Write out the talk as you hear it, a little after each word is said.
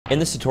In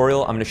this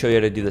tutorial, I'm gonna show you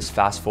how to do this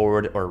fast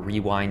forward or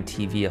rewind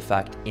TV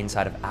effect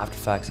inside of After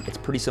Effects. It's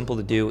pretty simple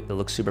to do. It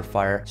looks super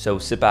fire. So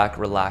sit back,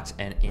 relax,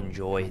 and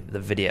enjoy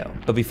the video.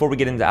 But before we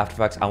get into After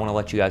Effects, I wanna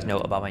let you guys know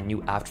about my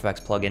new After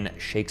Effects plugin,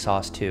 Shake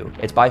Sauce 2.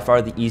 It's by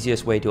far the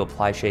easiest way to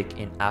apply shake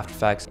in After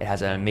Effects. It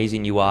has an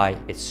amazing UI,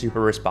 it's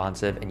super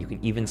responsive, and you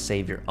can even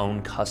save your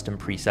own custom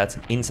presets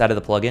inside of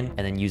the plugin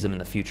and then use them in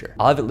the future.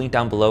 I'll have it linked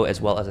down below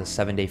as well as a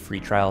 7-day free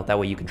trial. That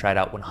way you can try it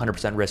out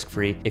 100%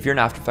 risk-free. If you're an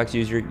After Effects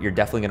user, you're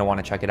definitely gonna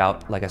wanna check it out.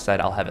 Like I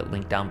said, I'll have it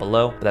linked down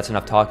below, but that's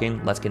enough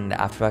talking. Let's get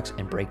into After Effects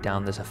and break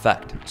down this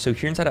effect. So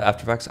here inside of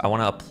After Effects, I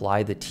wanna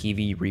apply the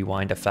TV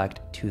rewind effect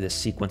to this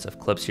sequence of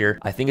clips here.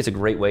 I think it's a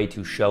great way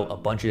to show a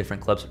bunch of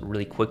different clips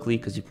really quickly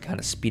because you can kind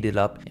of speed it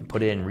up and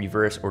put it in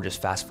reverse or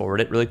just fast forward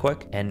it really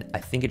quick. And I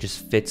think it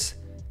just fits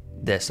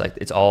this, like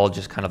it's all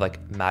just kind of like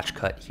match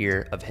cut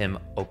here of him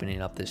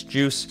opening up this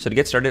juice. So to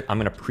get started, I'm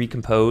gonna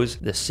pre-compose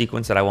the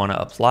sequence that I wanna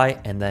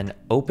apply and then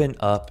open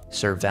up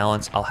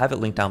Surveillance. I'll have it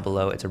linked down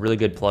below. It's a really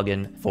good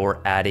plugin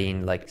for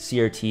adding like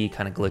CRT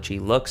kind of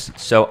glitchy looks.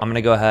 So I'm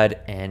gonna go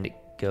ahead and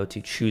go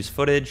to choose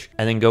footage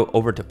and then go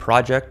over to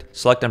project,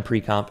 select on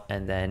pre-comp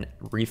and then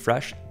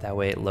refresh. That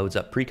way it loads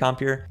up pre-comp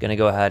here. Gonna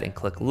go ahead and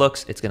click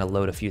looks. It's gonna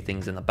load a few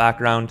things in the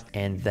background.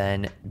 And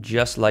then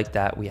just like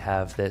that, we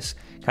have this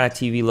kind of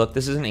TV look.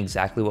 This isn't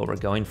exactly what we're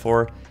going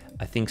for.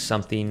 I think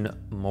something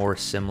more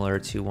similar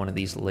to one of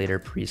these later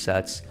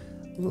presets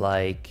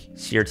like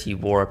CRT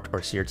warped or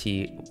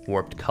CRT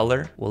warped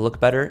color will look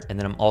better. And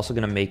then I'm also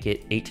gonna make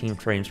it 18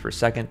 frames per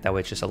second. That way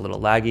it's just a little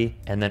laggy.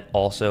 And then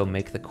also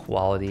make the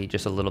quality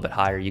just a little bit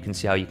higher. You can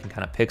see how you can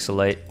kind of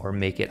pixelate or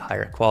make it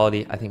higher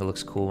quality. I think it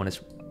looks cool when it's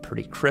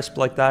pretty crisp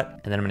like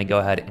that. And then I'm gonna go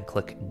ahead and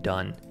click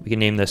done. We can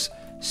name this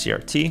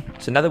CRT.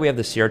 So now that we have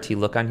the CRT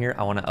look on here,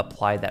 I wanna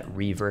apply that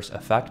reverse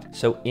effect.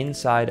 So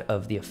inside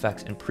of the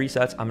effects and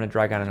presets, I'm gonna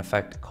drag on an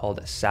effect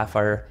called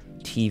Sapphire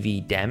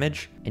TV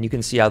Damage. And you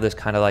can see how this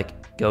kind of like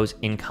goes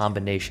in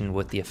combination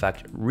with the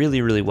effect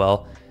really, really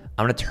well.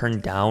 I'm gonna turn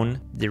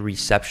down the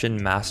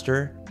reception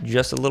master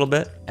just a little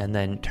bit and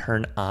then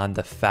turn on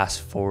the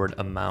fast forward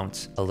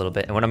amount a little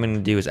bit. And what I'm gonna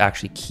do is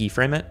actually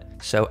keyframe it.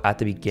 So at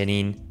the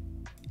beginning,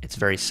 it's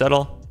very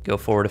subtle. Go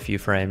forward a few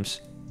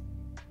frames,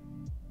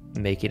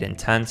 make it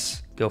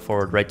intense, go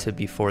forward right to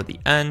before the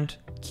end,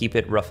 keep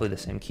it roughly the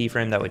same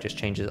keyframe. That way it just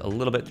changes a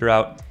little bit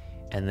throughout,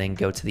 and then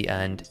go to the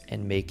end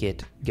and make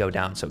it go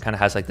down. So it kind of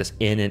has like this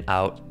in and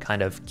out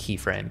kind of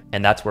keyframe.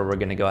 And that's where we're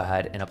gonna go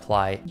ahead and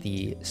apply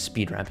the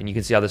speed ramp. And you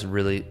can see how this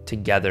really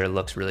together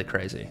looks really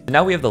crazy. And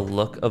now we have the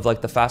look of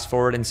like the fast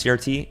forward in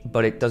CRT,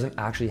 but it doesn't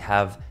actually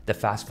have the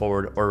fast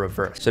forward or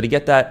reverse. So to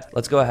get that,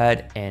 let's go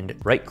ahead and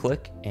right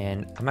click,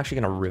 and I'm actually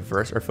gonna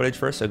reverse our footage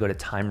first. So go to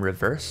time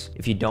reverse.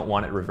 If you don't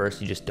want it reversed,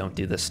 you just don't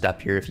do this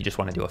step here. If you just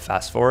wanna do a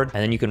fast forward,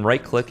 and then you can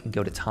right click and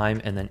go to time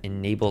and then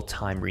enable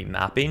time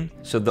remapping.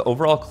 So the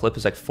overall clip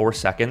is like 4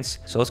 seconds.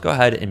 So let's go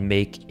ahead and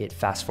make it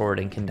fast forward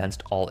and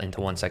condensed all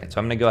into 1 second. So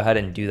I'm gonna go ahead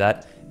and do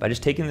that by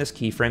just taking this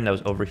keyframe that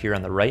was over here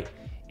on the right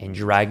and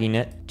dragging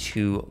it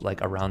to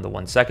like around the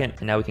 1 second.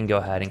 And now we can go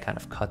ahead and kind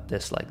of cut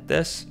this like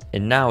this.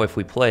 And now if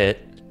we play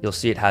it, you'll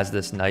see it has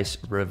this nice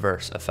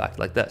reverse effect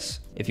like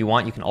this. If you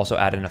want, you can also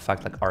add an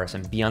effect like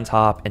RSMB on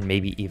top and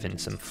maybe even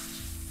some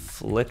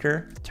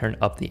flicker. Turn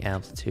up the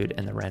amplitude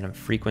and the random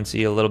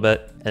frequency a little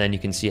bit. And then you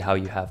can see how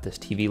you have this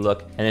TV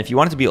look. And if you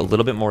want it to be a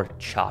little bit more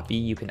choppy,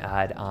 you can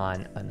add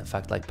on an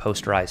effect like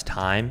posterize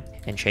time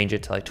and change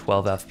it to like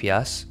 12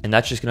 FPS. And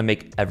that's just gonna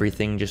make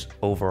everything just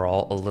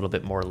overall a little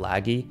bit more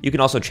laggy. You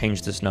can also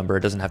change this number.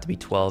 It doesn't have to be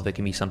 12. It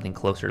can be something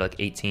closer to like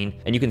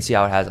 18. And you can see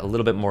how it has a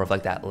little bit more of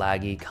like that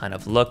laggy kind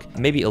of look,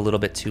 maybe a little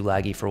bit too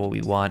laggy for what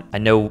we want. I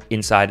know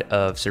inside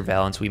of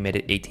Surveillance, we made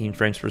it 18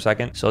 frames per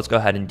second. So let's go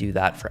ahead and do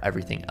that for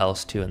everything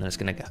else too. And then it's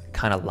gonna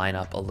kind of line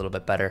up a little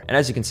bit better. And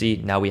as you can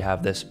see, now we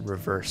have this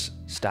reverse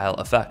style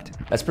effect.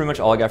 That's pretty much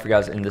all I got for you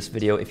guys in this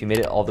video. If you made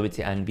it all the way to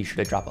the end, be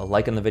sure to drop a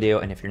like on the video.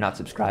 And if you're not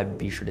subscribed,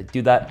 be sure to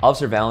do that. I'll have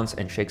Surveillance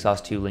and Shake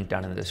Sauce 2 linked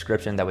down in the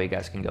description. That way you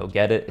guys can go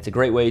get it. It's a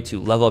great way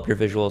to level up your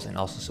visuals and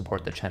also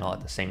support the channel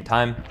at the same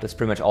time. That's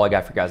pretty much all I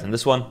got for you guys in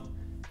this one.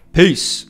 Peace.